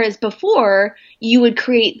 whereas before you would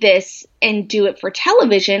create this and do it for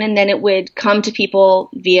television, and then it would come to people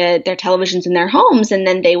via their televisions in their homes, and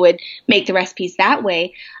then they would make the recipes that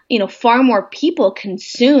way. Far more people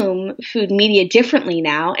consume food media differently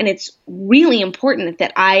now, and it's really important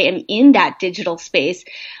that I am in that digital space,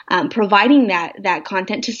 providing that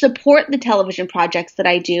content to support the television projects that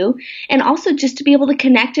I do, and also just to be able to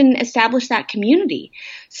connect and establish that community.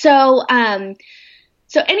 So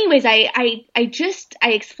anyways, I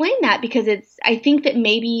explain that because I think that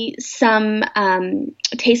maybe some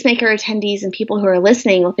Tastemaker attendees and people who are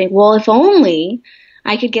listening will think, well, if only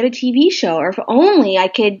I could get a TV show, or if only I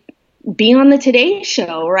could be on the Today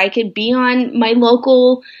Show, or I could be on my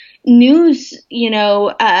local news,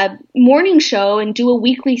 morning show and do a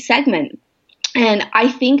weekly segment. And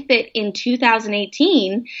I think that in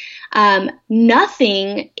 2018,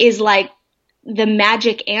 nothing is like the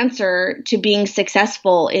magic answer to being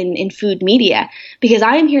successful in food media, because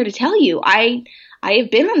I am here to tell you, I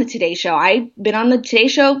have been on the Today Show. I've been on the Today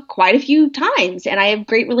Show quite a few times, and I have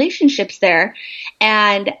great relationships there.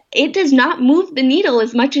 And it does not move the needle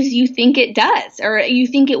as much as you think it does, or you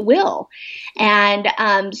think it will. And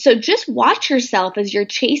so just watch yourself as you're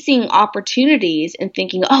chasing opportunities and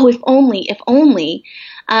thinking, oh, if only, if only.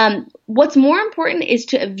 What's more important is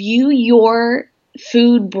to view your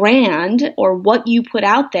food brand, or what you put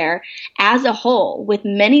out there, as a whole, with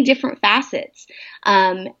many different facets,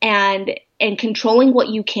 and controlling what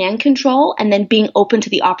you can control, and then being open to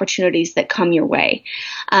the opportunities that come your way.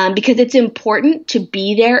 Because it's important to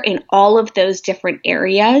be there in all of those different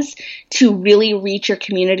areas to really reach your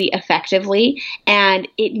community effectively. And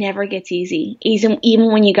it never gets easy.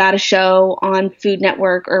 Even when you got a show on Food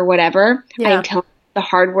Network or whatever, I am telling you, the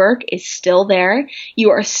hard work is still there.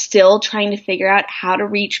 You are still trying to figure out how to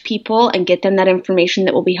reach people and get them that information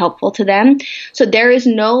that will be helpful to them. So there is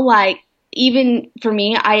no, even for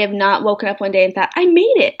me, I have not woken up one day and thought, I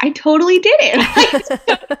made it. I totally did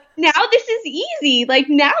it. Now this is easy.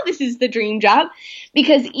 Now this is the dream job.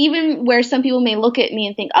 Because even where some people may look at me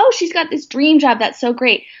and think, oh, she's got this dream job, that's so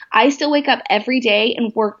great, I still wake up every day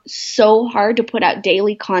and work so hard to put out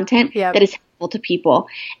daily content that is helpful to people.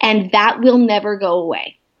 And that will never go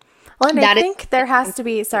away. Well, and I think there has to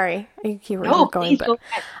be, sorry, you keep going, but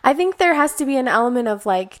I think there has to be an element of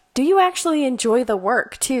do you actually enjoy the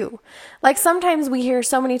work too? Sometimes we hear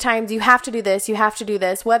so many times, you have to do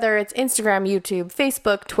this, whether it's Instagram, YouTube,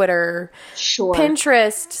 Facebook, Twitter,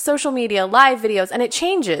 Pinterest, social media, live videos, and it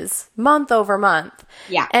changes month over month.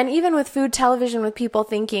 Yeah. And even with food television, with people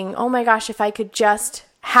thinking, oh my gosh, if I could just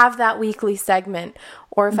have that weekly segment,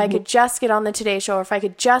 or if I could just get on the Today Show, or if I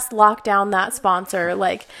could just lock down that sponsor,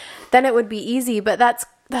 then it would be easy. But that's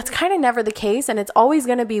kind of never the case, and it's always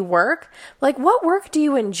going to be work. What work do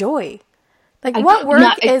you enjoy? What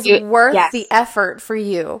work is worth the effort for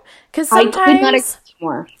you? Because sometimes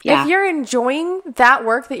if you're enjoying that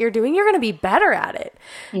work that you're doing, you're going to be better at it,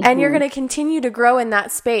 and you're going to continue to grow in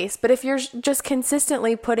that space. But if you're just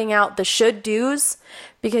consistently putting out the should do's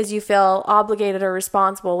because you feel obligated or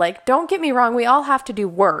responsible, don't get me wrong, we all have to do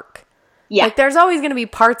work. Yeah. There's always going to be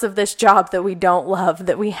parts of this job that we don't love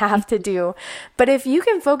that we have to do. But if you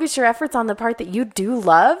can focus your efforts on the part that you do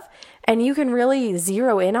love, and you can really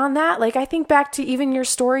zero in on that, I think back to even your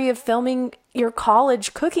story of filming your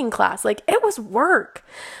college cooking class, it was work,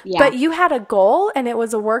 but you had a goal, and it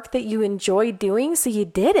was a work that you enjoyed doing, so you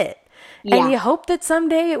did it. And you hope that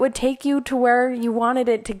someday it would take you to where you wanted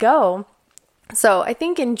it to go. So I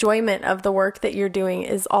think enjoyment of the work that you're doing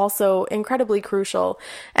is also incredibly crucial.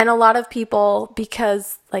 And a lot of people,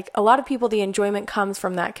 the enjoyment comes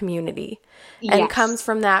from that community and comes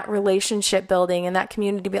from that relationship building and that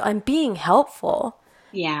community and being helpful.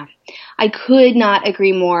 Yeah, I could not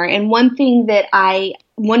agree more. And one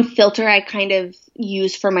filter I kind of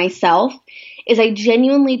use for myself is I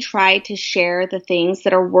genuinely try to share the things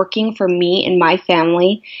that are working for me and my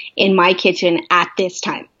family in my kitchen at this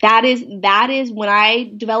time. That is when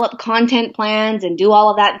I develop content plans and do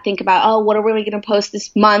all of that and think about, oh, what are we going to post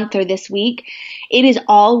this month or this week? It is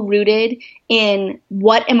all rooted in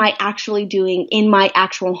what am I actually doing in my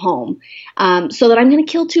actual home, so that I'm going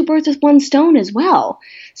to kill two birds with one stone as well.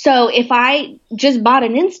 So if I just bought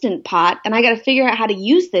an Instant Pot and I got to figure out how to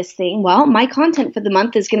use this thing, well, my content for the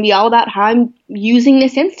month is going to be all about how I'm I'm using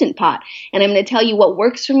this Instant Pot, and I'm going to tell you what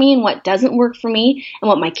works for me and what doesn't work for me, and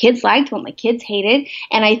what my kids liked, what my kids hated.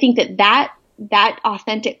 And I think that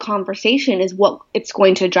authentic conversation is what it's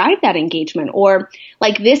going to drive that engagement. Or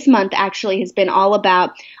like this month actually has been all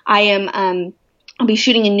about, I'll be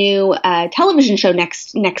shooting a new television show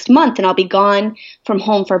next month, and I'll be gone from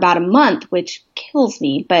home for about a month, which kills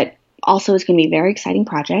me, but also is going to be a very exciting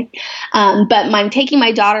project. But I'm taking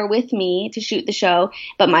my daughter with me to shoot the show,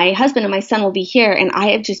 but my husband and my son will be here, and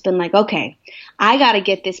I have just been like, okay, I got to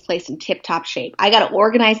get this place in tip-top shape. I got to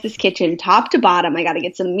organize this kitchen top to bottom. I got to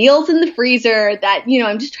get some meals in the freezer that,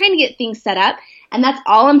 I'm just trying to get things set up. And that's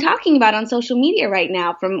all I'm talking about on social media right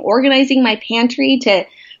now, from organizing my pantry to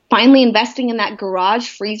finally investing in that garage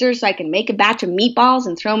freezer so I can make a batch of meatballs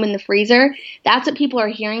and throw them in the freezer. That's what people are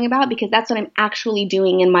hearing about, because that's what I'm actually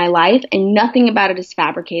doing in my life, and nothing about it is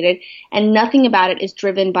fabricated, and nothing about it is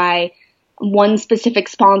driven by one specific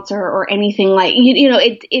sponsor or anything like,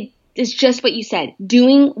 it's just what you said,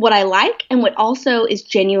 doing what I like and what also is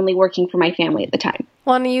genuinely working for my family at the time.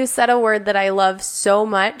 Well, and you said a word that I love so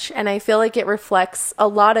much, and I feel like it reflects a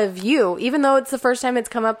lot of you. Even though it's the first time it's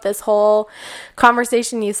come up this whole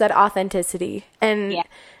conversation, you said authenticity. And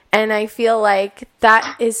I feel like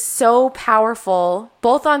that is so powerful,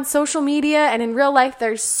 both on social media and in real life.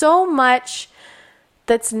 There's so much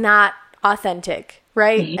that's not authentic.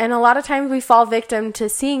 Right? Mm-hmm. And a lot of times we fall victim to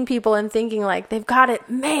seeing people and thinking like they've got it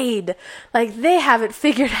made, like they have it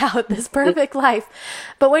figured out, this perfect life.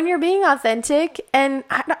 But when you're being authentic, and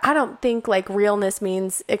I don't think like realness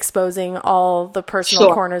means exposing all the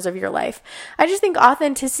personal corners of your life. I just think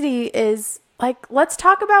authenticity is like, let's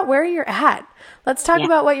talk about where you're at. Let's talk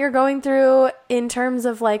about what you're going through in terms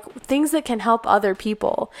of like things that can help other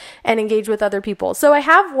people and engage with other people. So I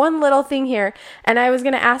have one little thing here, and I was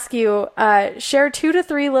going to ask you, share 2 to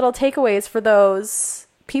 3 little takeaways for those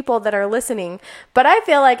people that are listening. But I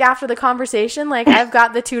feel like after the conversation, like I've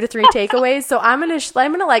got the 2 to 3 takeaways. So I'm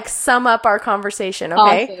going to like sum up our conversation.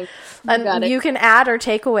 Okay. Awesome. And you can add or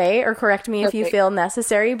take away or correct me if you feel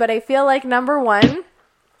necessary. But I feel like number 1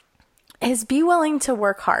 is be willing to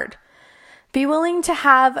work hard. Be willing to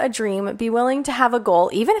have a dream. Be willing to have a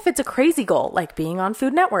goal, even if it's a crazy goal, like being on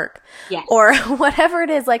Food Network or whatever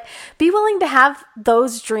it is. Like, be willing to have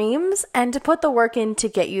those dreams and to put the work in to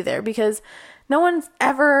get you there, because no one's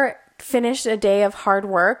ever finished a day of hard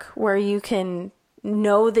work where you can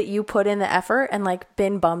know that you put in the effort and like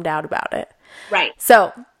been bummed out about it. Right.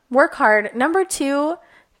 So work hard. Number 2,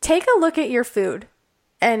 take a look at your food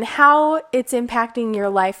and how it's impacting your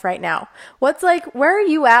life right now. Where are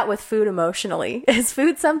you at with food emotionally? Is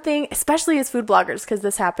food something, especially as food bloggers, because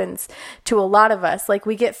this happens to a lot of us, like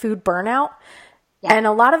we get food burnout. And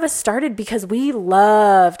a lot of us started because we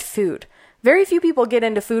loved food. Very few people get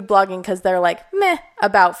into food blogging because they're like, meh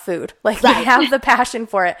about food. Like they have the passion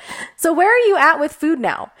for it. So where are you at with food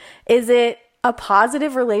now? Is it a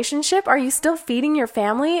positive relationship? Are you still feeding your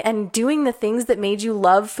family and doing the things that made you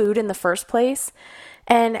love food in the first place?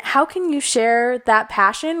 And how can you share that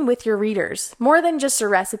passion with your readers? More than just a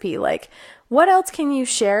recipe. Like, what else can you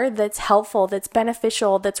share that's helpful, that's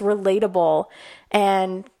beneficial, that's relatable,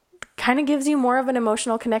 and kind of gives you more of an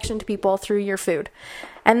emotional connection to people through your food?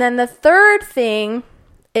 And then the third thing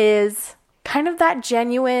is kind of that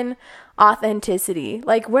genuine authenticity.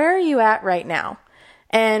 Like, where are you at right now?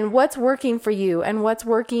 And what's working for you? And what's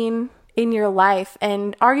working in your life?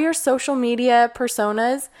 And are your social media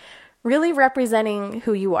personas really representing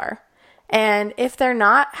who you are? And if they're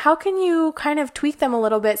not, how can you kind of tweak them a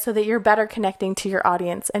little bit so that you're better connecting to your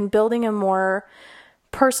audience and building a more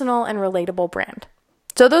personal and relatable brand?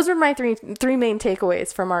 So those are my three main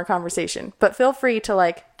takeaways from our conversation, but feel free to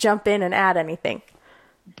like jump in and add anything.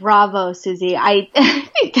 Bravo, Susie. I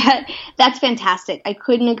think that's fantastic. I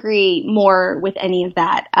couldn't agree more with any of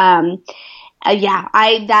that.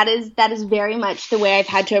 That is very much the way I've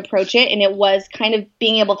had to approach it. And it was kind of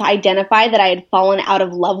being able to identify that I had fallen out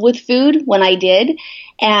of love with food when I did,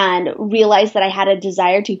 and realized that I had a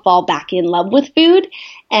desire to fall back in love with food.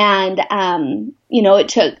 And,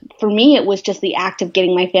 for me, it was just the act of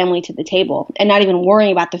getting my family to the table and not even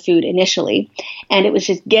worrying about the food initially. And it was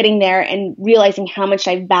just getting there and realizing how much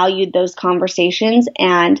I valued those conversations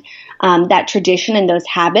and that tradition and those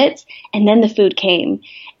habits. And then the food came.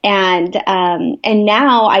 And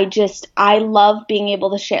now I love being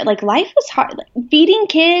able to share. Like, life is hard. Like, feeding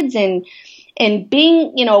kids and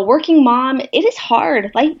being, a working mom, it is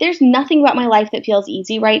hard. Like, there's nothing about my life that feels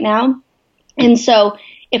easy right now. And so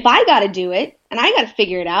if I got to do it, and I got to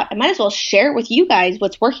figure it out. I might as well share it with you guys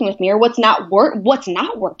what's working with me or what's not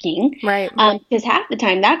working. Right. Because half the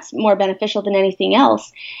time that's more beneficial than anything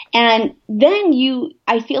else. And then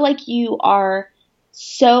I feel like you are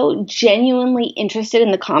so genuinely interested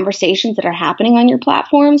in the conversations that are happening on your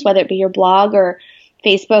platforms, whether it be your blog or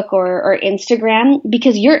Facebook or Instagram,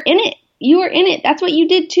 because you're in it. You are in it. That's what you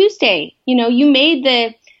did Tuesday. You made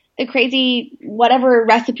the crazy whatever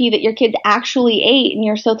recipe that your kids actually ate, and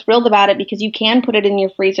you're so thrilled about it because you can put it in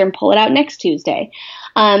your freezer and pull it out next Tuesday.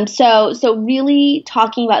 So really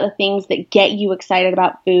talking about the things that get you excited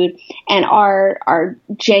about food and are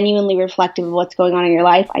genuinely reflective of what's going on in your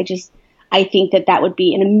life. I think that would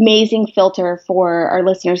be an amazing filter for our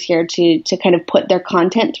listeners here to kind of put their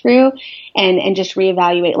content through and just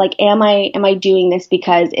reevaluate. Like, am I doing this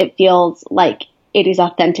because it feels like it is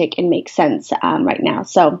authentic and makes sense right now?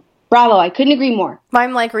 So bravo. I couldn't agree more.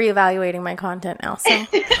 I'm like reevaluating my content now. So,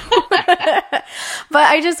 but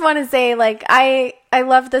I just want to say, like, I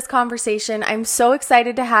love this conversation. I'm so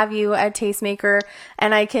excited to have you at Tastemaker,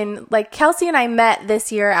 and Kelsey and I met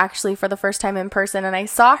this year actually for the first time in person, and I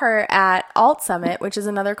saw her at Alt Summit, which is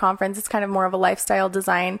another conference. It's kind of more of a lifestyle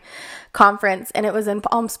design conference, and it was in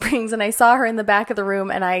Palm Springs, and I saw her in the back of the room,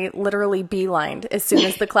 and I literally beelined as soon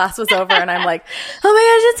as the class was over, and I'm like, oh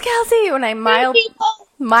my gosh, it's Kelsey, when I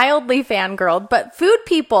mildly fangirled, but food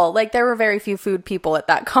people, like, there were very few food people at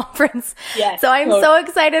that conference. Yes, so I'm so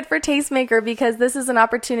excited for Tastemaker because this is an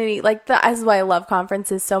opportunity, that's why I love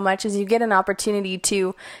conferences so much, is you get an opportunity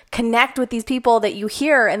to connect with these people that you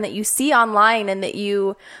hear and that you see online and that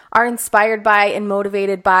you are inspired by and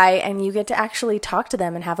motivated by, and you get to actually talk to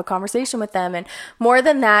them and have a conversation with them. And more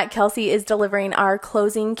than that, Kelsey is delivering our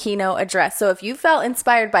closing keynote address. So if you felt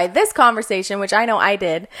inspired by this conversation, which I know I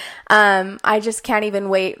did, I just can't even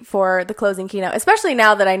wait for the closing keynote, especially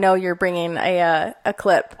now that I know you're bringing a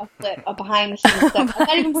clip. A behind the scenes stuff. I'm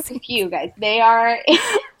not even working for you guys. They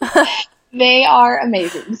are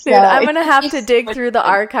amazing. So dude, I'm going to have to dig through the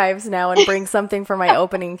archives now and bring something for my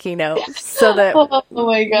opening keynote so that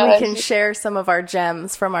we can share some of our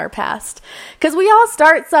gems from our past. Because we all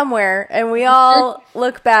start somewhere and we all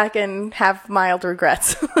look back and have mild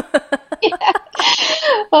regrets. Yeah.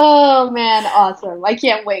 Oh, man. Awesome. I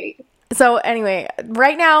can't wait. So anyway,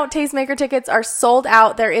 right now, Tastemaker tickets are sold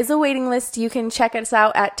out. There is a waiting list. You can check us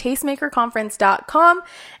out at tastemakerconference.com.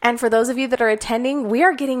 And for those of you that are attending, we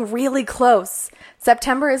are getting really close.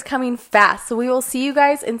 September is coming fast. So we will see you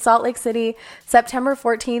guys in Salt Lake City, September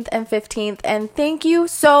 14th and 15th. And thank you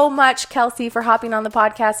so much, Kelsey, for hopping on the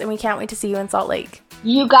podcast. And we can't wait to see you in Salt Lake.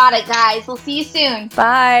 You got it, guys. We'll see you soon.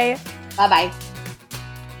 Bye. Bye-bye.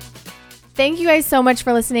 Thank you guys so much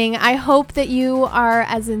for listening. I hope that you are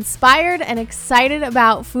as inspired and excited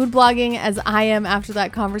about food blogging as I am after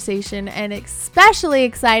that conversation, and especially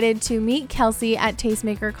excited to meet Kelsey at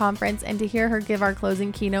Tastemaker Conference and to hear her give our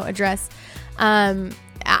closing keynote address.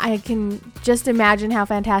 I can just imagine how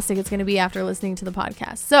fantastic it's going to be after listening to the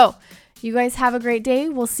podcast. So you guys have a great day.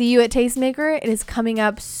 We'll see you at Tastemaker. It is coming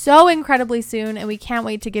up so incredibly soon, and we can't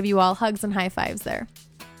wait to give you all hugs and high fives there.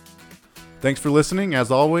 Thanks for listening. As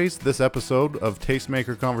always, this episode of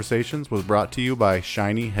Tastemaker Conversations was brought to you by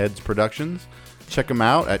Shiny Heads Productions. Check them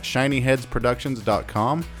out at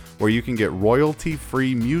shinyheadsproductions.com, where you can get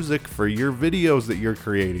royalty-free music for your videos that you're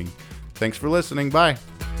creating. Thanks for listening. Bye.